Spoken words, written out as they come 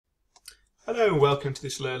Hello and welcome to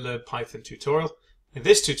this Learn Python tutorial. In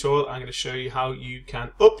this tutorial I'm going to show you how you can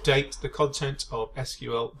update the content of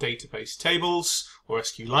SQL database tables or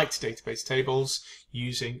SQLite database tables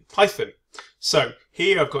using Python. So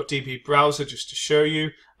here I've got DB browser just to show you.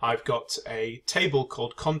 I've got a table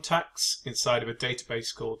called contacts inside of a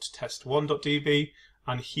database called test1.db,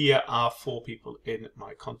 and here are 4 people in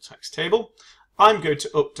my contacts table. I'm going to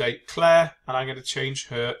update Claire and I'm going to change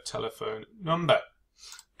her telephone number.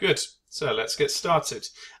 Good. So let's get started.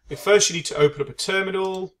 First you need to open up a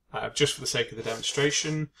terminal, just for the sake of the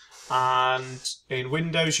demonstration, and in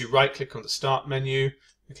Windows you right click on the start menu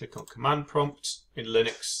and click on command prompt. In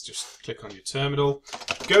Linux just click on your terminal,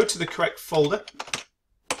 go to the correct folder,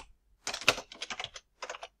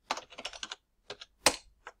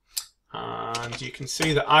 and you can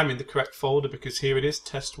see that I'm in the correct folder because here it is,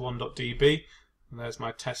 test1.db, and there's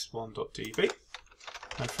my test1.db,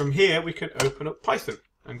 and from here we can open up Python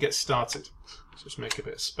and get started. Just make a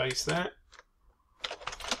bit of space there.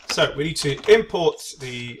 So we need to import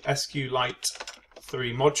the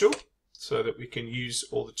SQLite3 module so that we can use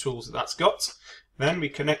all the tools that that's got. Then we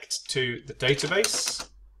connect to the database.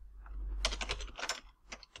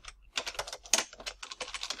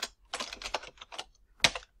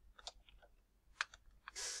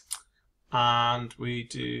 And we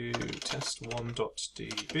do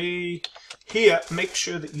test1.db. Here, make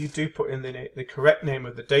sure that you do put in the correct name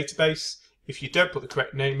of the database. If you don't put the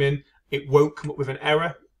correct name in, it won't come up with an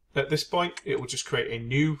error at this point. It will just create a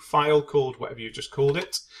new file called whatever you just called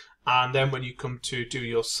it. And then when you come to do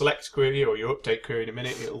your select query or your update query in a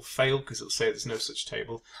minute, it'll fail because it'll say there's no such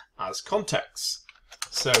table as contacts.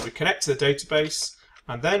 So we connect to the database,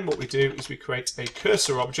 and then what we do is we create a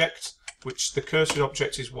cursor object, which the cursor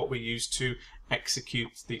object is what we use to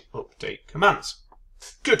execute the update commands.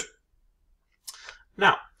 Good.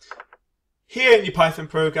 Now, here in your Python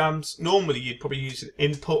programs, normally you'd probably use an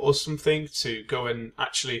input or something to go and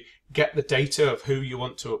actually get the data of who you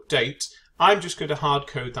want to update. I'm just going to hard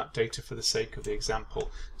code that data for the sake of the example.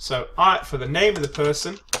 So for the name of the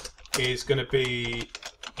person is going to be,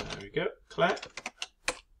 there we go, Claire,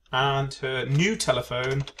 and her new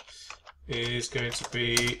telephone is going to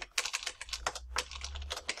be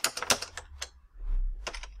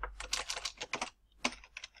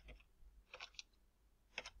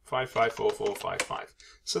 554455.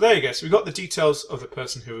 So there you go. So we've got the details of the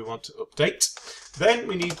person who we want to update. Then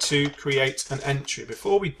we need to create an entry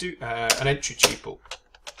before we do an entry tuple.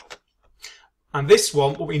 And this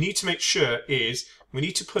one, what we need to make sure is we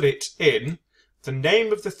need to put it in the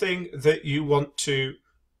name of the thing that you want to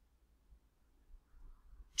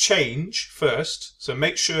change first. So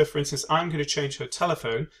make sure, for instance, I'm going to change her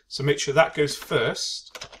telephone. So make sure that goes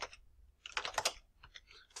first,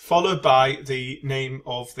 followed by the name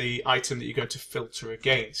of the item that you're going to filter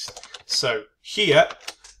against. So here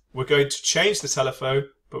we're going to change the telephone,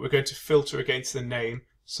 but we're going to filter against the name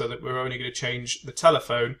so that we're only going to change the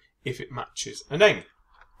telephone if it matches a name.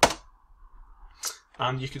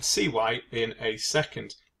 And you can see why in a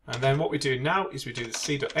second. And then what we do now is we do the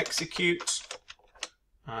c.execute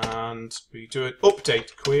and we do an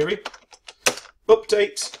update query.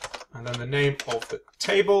 Update, and then the name of the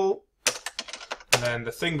table, and then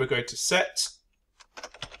the thing we're going to set,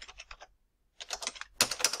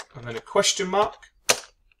 and then a question mark,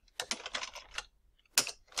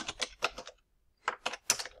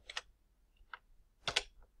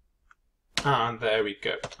 and there we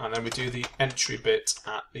go. And then we do the entry bit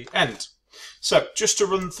at the end. So just to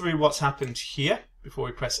run through what's happened here before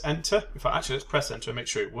we press enter. In fact, actually let's press enter and make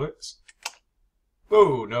sure it works.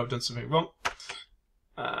 Oh no, I've done something wrong.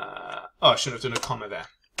 Oh, I should have done a comma there.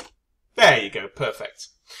 There you go, perfect.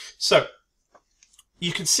 So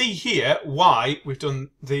you can see here why we've done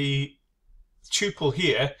the tuple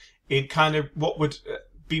here in kind of what would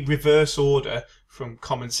be reverse order from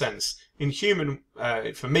common sense. In human,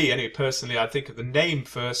 for me anyway, personally, I think of the name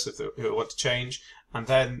first of who I want to change, and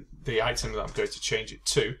then the item that I'm going to change it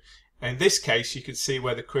to. In this case, you can see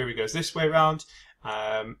where the query goes this way around.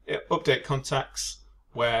 Update contacts,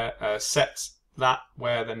 where set that,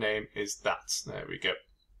 where the name is that. There we go.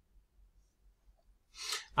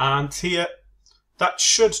 And here, that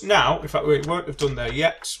should now, in fact, we won't have done there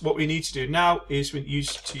yet. What we need to do now is we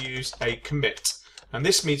use a commit. And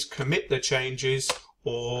this means commit the changes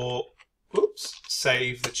or, oops,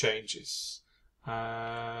 save the changes.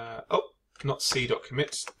 Oh, not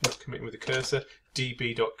c.commit, not committing with the cursor,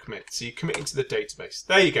 db.commit. So you're committing to the database.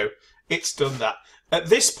 There you go. It's done that. At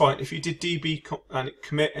this point, if you did db and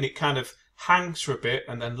commit and it kind of hangs for a bit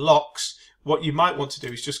and then locks, what you might want to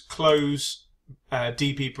do is just close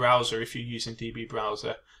DB browser if you're using DB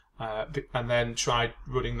browser and then try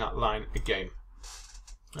running that line again.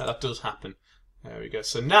 That does happen. There we go.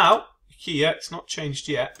 So now here, it's not changed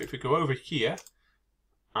yet, but if we go over here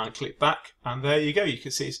and click back, and there you go, you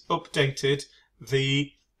can see it's updated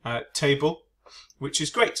the table, which is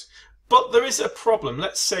great. But there is a problem.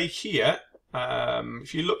 Let's say here,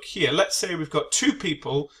 if you look here, let's say we've got two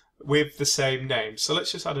people with the same name. So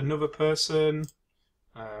let's just add another person.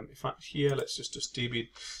 In fact, here, let's just DB.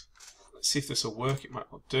 Let's see if this will work. It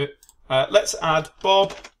might not do it. Let's add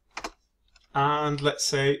Bob, and let's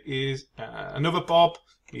say is another Bob.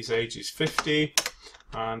 His age is 50,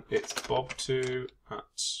 and it's bob2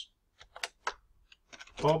 at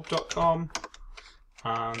bob.com.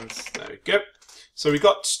 And there we go. So we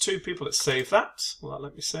got two people. Let's save that. Will that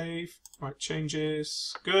let me save? Right,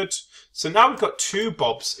 changes. Good. So now we've got two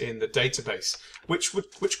Bobs in the database,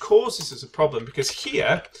 which causes us a problem, because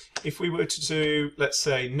here, if we were to do, let's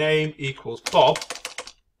say, name equals Bob,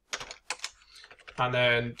 and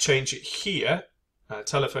then change it here,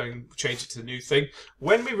 telephone, change it to the new thing.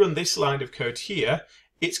 When we run this line of code here,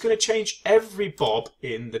 it's going to change every Bob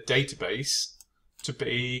in the database to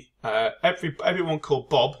be everyone called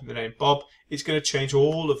Bob, the name Bob. It's going to change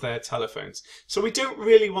all of their telephones. So we don't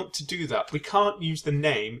really want to do that. We can't use the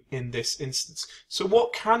name in this instance. So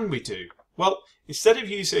what can we do? Well, instead of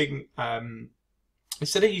using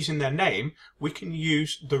their name, we can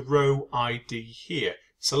use the row ID here.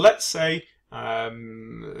 So let's say, there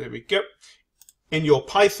we go. In your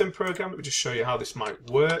Python program, let me just show you how this might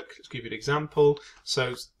work. Let's give you an example.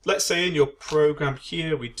 So let's say in your program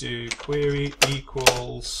here, we do query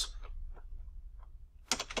equals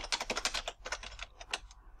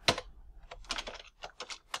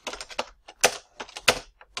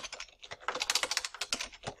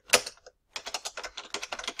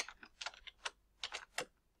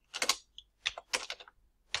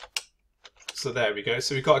so there we go.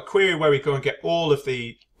 So we've got a query where we go and get all of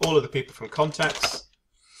the people from contacts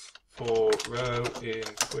for row in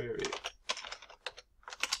query.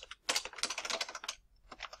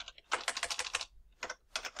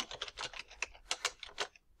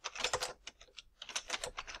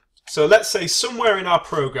 So let's say somewhere in our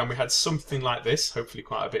program we had something like this, hopefully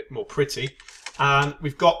quite a bit more pretty, and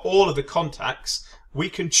we've got all of the contacts. We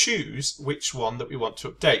can choose which one that we want to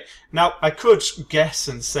update. Now, I could guess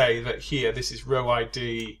and say that here, this is row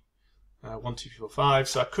ID 1, 2, 3, 4, 5.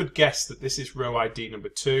 So I could guess that this is row ID number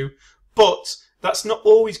 2. But that's not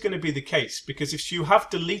always going to be the case, because if you have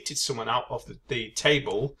deleted someone out of the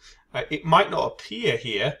table, it might not appear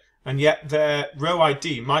here, and yet their row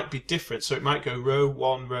ID might be different. So it might go row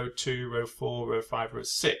 1, row 2, row 4, row 5, row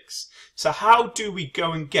 6. So how do we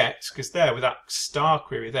go and get, because there with that star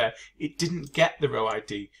query there, it didn't get the row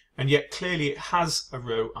ID, and yet clearly it has a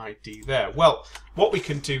row ID there. Well, what we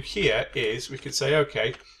can do here is we can say,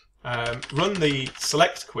 okay, run the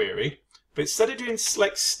select query, but instead of doing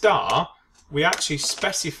select star, we actually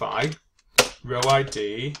specify row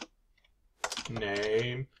ID,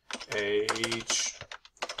 name, age,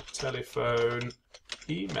 telephone,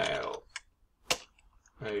 email.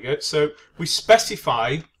 There you go. So we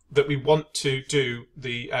specify that we want to do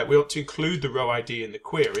the we want to include the row ID in the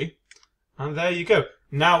query, and there you go.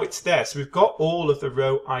 Now it's there. So we've got all of the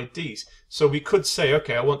row IDs. So we could say,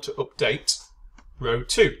 okay, I want to update row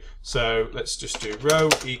 2. So let's just do row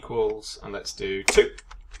equals, and let's do 2.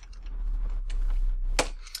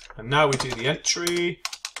 And now we do the entry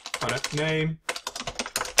on name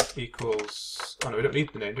equals, oh no, we don't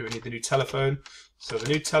need the name, do we? Need the new telephone. So the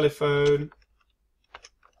new telephone,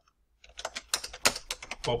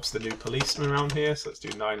 Bob's the new policeman around here, so let's do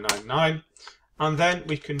 999. And then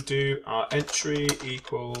we can do our entry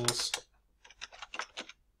equals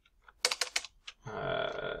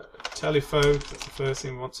telephone, that's the first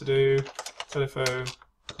thing we want to do, telephone,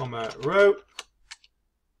 comma, row.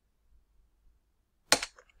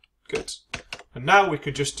 Good. And now we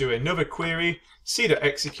could just do another query,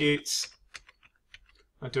 c.executes,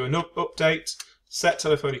 and do an update, set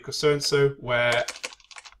telephone equals so-and-so, where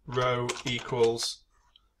row equals,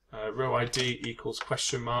 row ID equals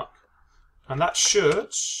question mark. And that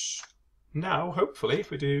should now, hopefully, if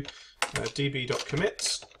we do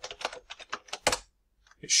db.commit,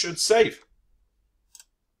 it should save.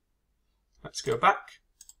 Let's go back.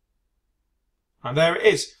 And there it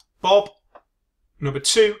is. Bob number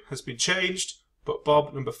 2 has been changed, but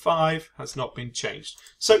Bob number 5 has not been changed.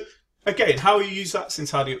 So again, how you use that's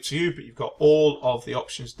entirely up to you, but you've got all of the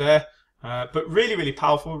options there. But really, really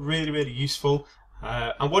powerful, really, really useful.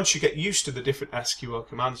 And once you get used to the different SQL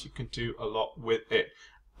commands, you can do a lot with it.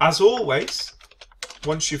 As always,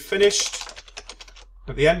 once you've finished,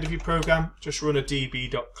 At the end of your program, just run a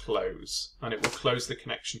db.close and it will close the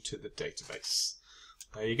connection to the database.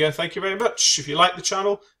 There you go. Thank you very much. If you like the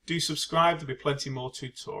channel, do subscribe. There'll be plenty more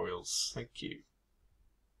tutorials. Thank you.